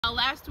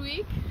Last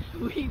week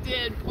we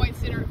did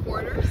point-centered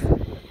quarters,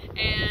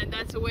 and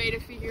that's a way to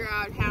figure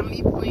out how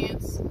many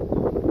plants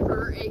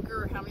per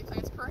acre, or how many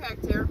plants per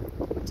hectare,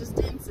 which is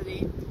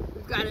density.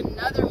 We've got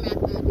another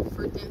method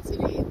for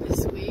density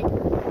this week.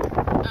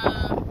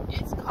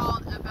 It's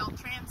called a belt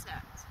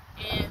transect.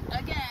 And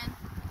again,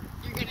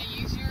 you're going to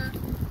use your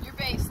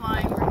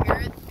baseline. We're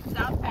here at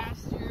South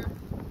Pasture.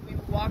 We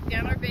would walk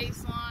down our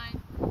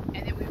baseline,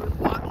 and then we would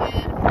walk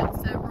in,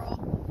 put several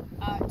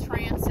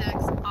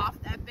transects off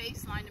that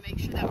baseline to make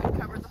sure that we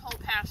cover the whole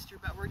pasture.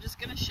 But we're just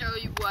going to show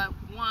you what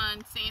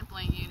one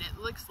sampling unit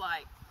looks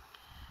like.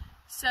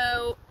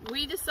 So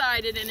we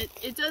decided, and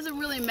it doesn't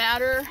really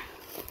matter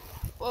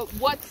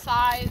what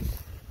size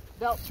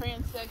belt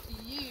transect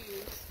you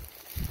use,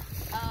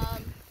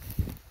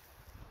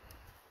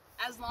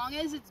 as long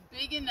as it's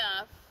big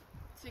enough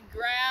to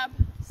grab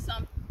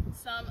some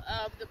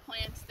of the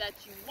plants that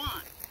you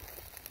want,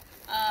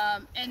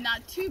 and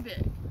not too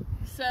big.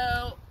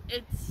 So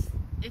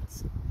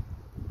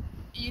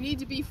you need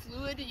to be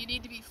fluid and you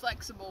need to be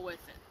flexible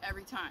with it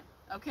every time,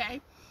 okay?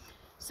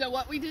 So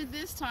what we did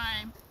this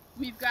time,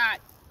 we've got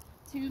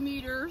 2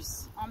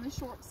 meters on the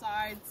short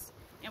sides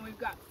and we've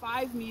got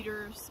 5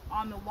 meters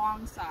on the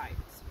long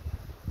sides.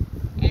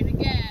 And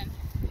again,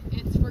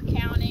 it's for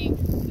counting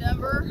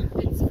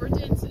it's for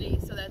density,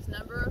 so that's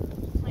number of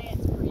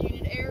plants per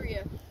unit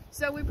area.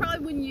 So we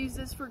probably wouldn't use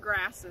this for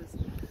grasses.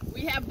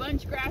 We have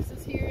bunch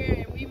grasses here,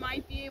 and we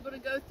might be able to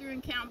go through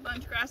and count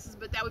bunch grasses,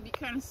 but that would be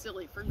kind of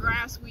silly. For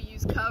grass, we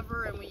use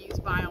cover and we use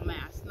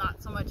biomass,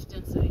 not so much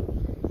density.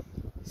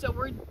 So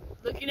we're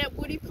looking at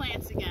woody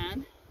plants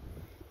again,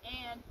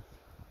 and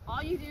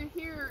all you do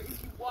here is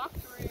you walk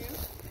through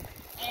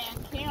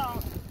and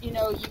count. You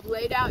know, you've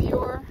laid out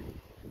your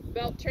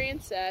belt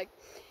transect,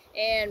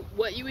 and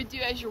what you would do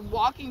as you're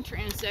walking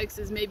transects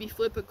is maybe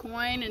flip a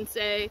coin and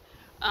say,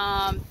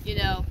 you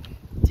know,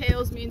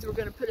 tails means we're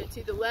going to put it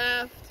to the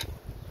left,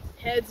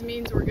 heads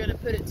means we're going to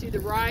put it to the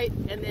right,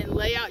 and then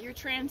lay out your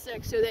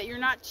transect so that you're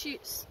not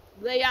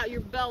lay out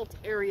your belt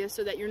area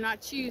so that you're not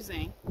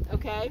choosing,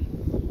 okay?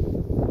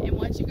 And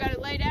once you've got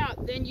it laid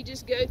out, then you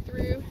just go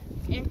through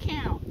and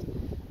count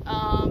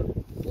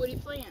woody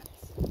plants.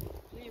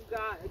 We've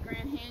got a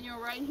grand annual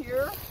right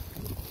here,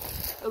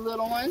 a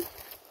little one.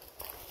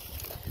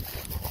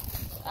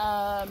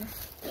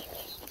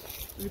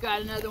 We've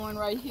got another one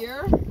right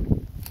here,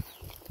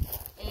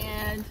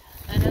 and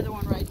another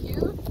one right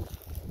here.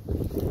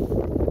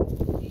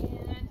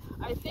 And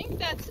I think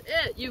that's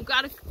it. You've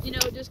got to, you know,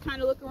 just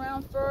kind of look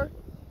around for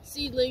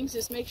seedlings.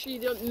 Just make sure you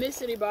don't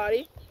miss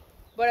anybody.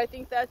 But I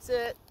think that's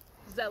it.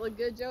 Does that look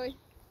good, Joey?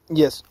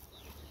 Yes.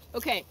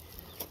 Okay.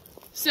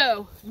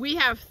 So we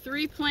have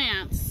 3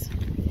 plants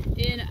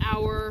in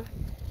our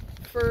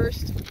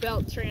first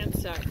belt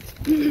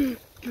transect.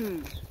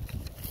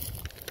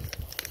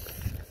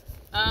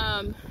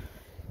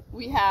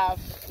 We have,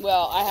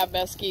 well, I have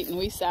mesquite and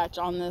huisach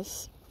on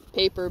this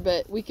paper,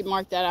 but we can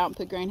mark that out and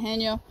put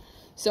Grangenio.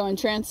 So in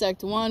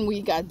Transect 1,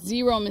 we got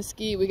 0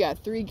 mesquite, we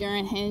got 3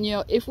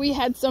 Grangenio. If we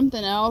had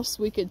something else,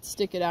 we could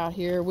stick it out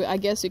here. I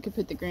guess we could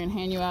put the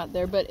Grangenio out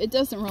there, but it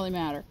doesn't really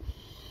matter.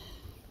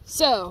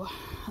 So,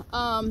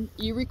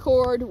 you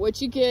record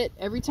what you get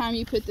every time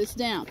you put this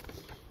down.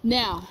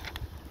 Now,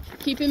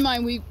 keep in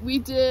mind, we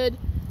did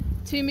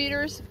 2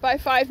 meters by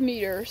 5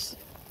 meters.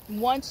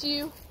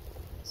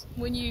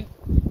 When you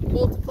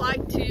multiply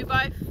 2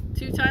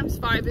 times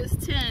 5 is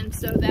 10,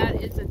 so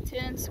that is a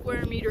 10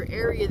 square meter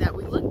area that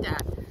we looked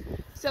at.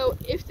 So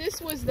if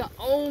this was the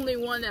only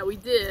one that we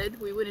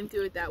did, we wouldn't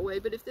do it that way,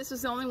 but if this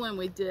was the only one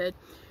we did,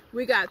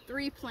 we got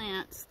 3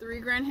 plants, 3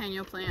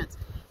 Grangenio plants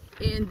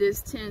in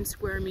this 10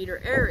 square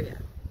meter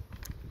area.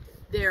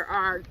 There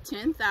are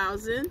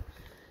 10,000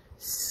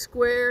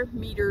 square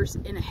meters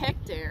in a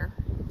hectare,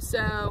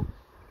 so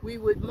we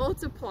would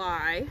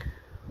multiply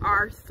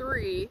our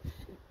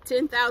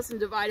 10,000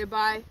 divided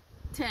by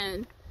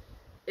 10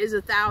 is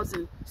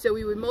 1,000. So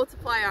we would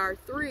multiply our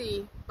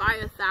 3 by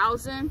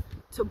 1,000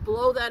 to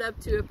blow that up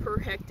to a per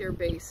hectare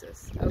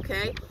basis,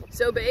 okay?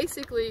 So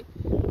basically,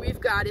 we've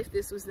got, if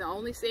this was the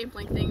only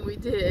sampling thing we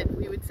did,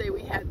 we would say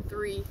we had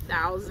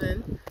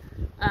 3,000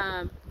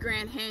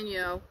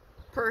 Grangenio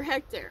per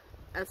hectare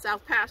at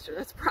South Pasture.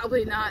 That's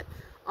probably not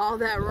all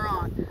that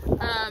wrong.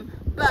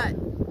 But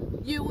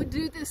you would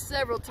do this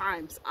several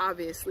times,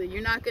 obviously.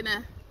 You're not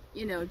gonna,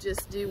 you know,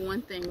 just do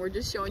one thing. We're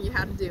just showing you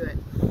how to do it.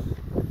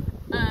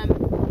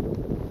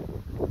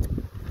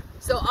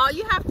 So all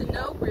you have to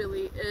know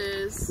really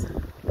is,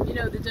 you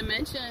know, the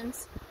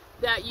dimensions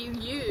that you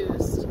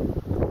used.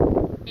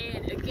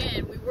 And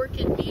again, we work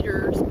in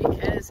meters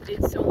because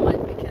it's so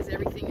much, because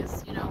everything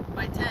is, you know,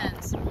 by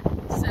tens.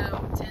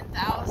 So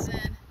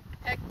 10,000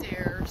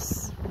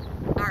 hectares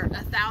are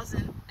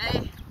 1,000.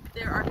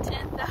 There are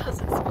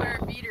 10,000 square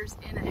meters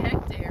in a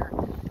hectare.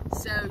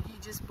 So you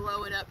just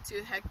blow it up to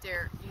a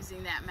hectare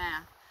using that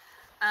math.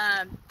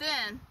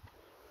 Then,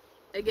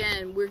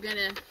 again, we're going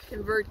to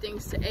convert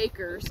things to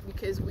acres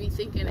because we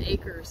think in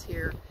acres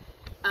here.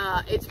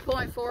 It's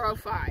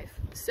 0.405.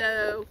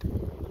 So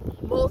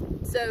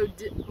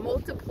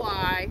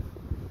multiply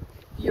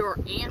your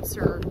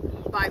answer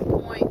by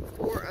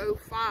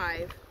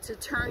 0.405 to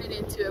turn it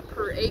into a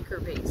per acre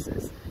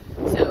basis.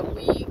 So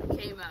we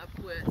came up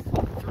with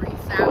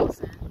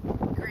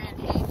 3,000 Grand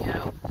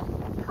Hago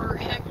per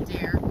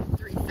hectare.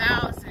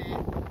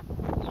 3,000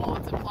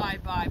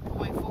 multiplied by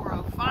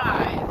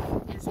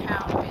 0.405 is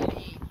how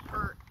many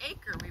per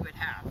acre we would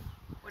have.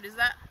 What is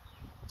that?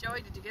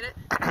 Joey, did you get it?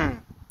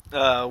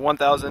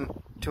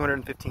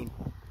 1,215.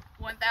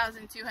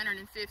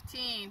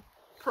 1,215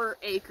 per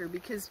acre,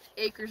 because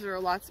acres are a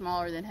lot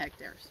smaller than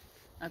hectares.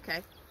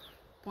 Okay?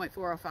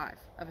 0.405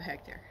 of a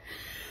hectare.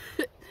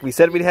 We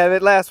said we'd have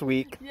it last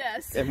week.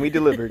 Yes. And we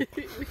delivered.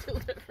 We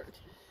delivered.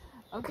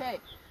 Okay,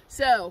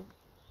 so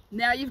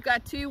now you've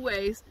got two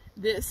ways.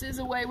 This is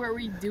a way where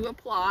we do a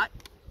plot.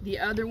 The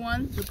other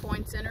one, the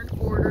point-centered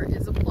order,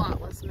 is a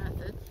plotless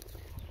method.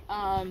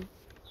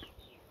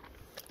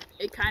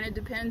 It kind of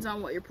depends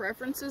on what your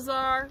preferences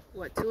are,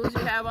 what tools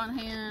you have on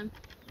hand,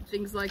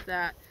 things like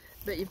that.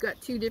 But you've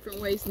got two different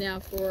ways now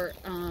for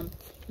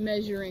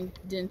measuring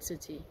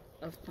density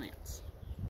of plants.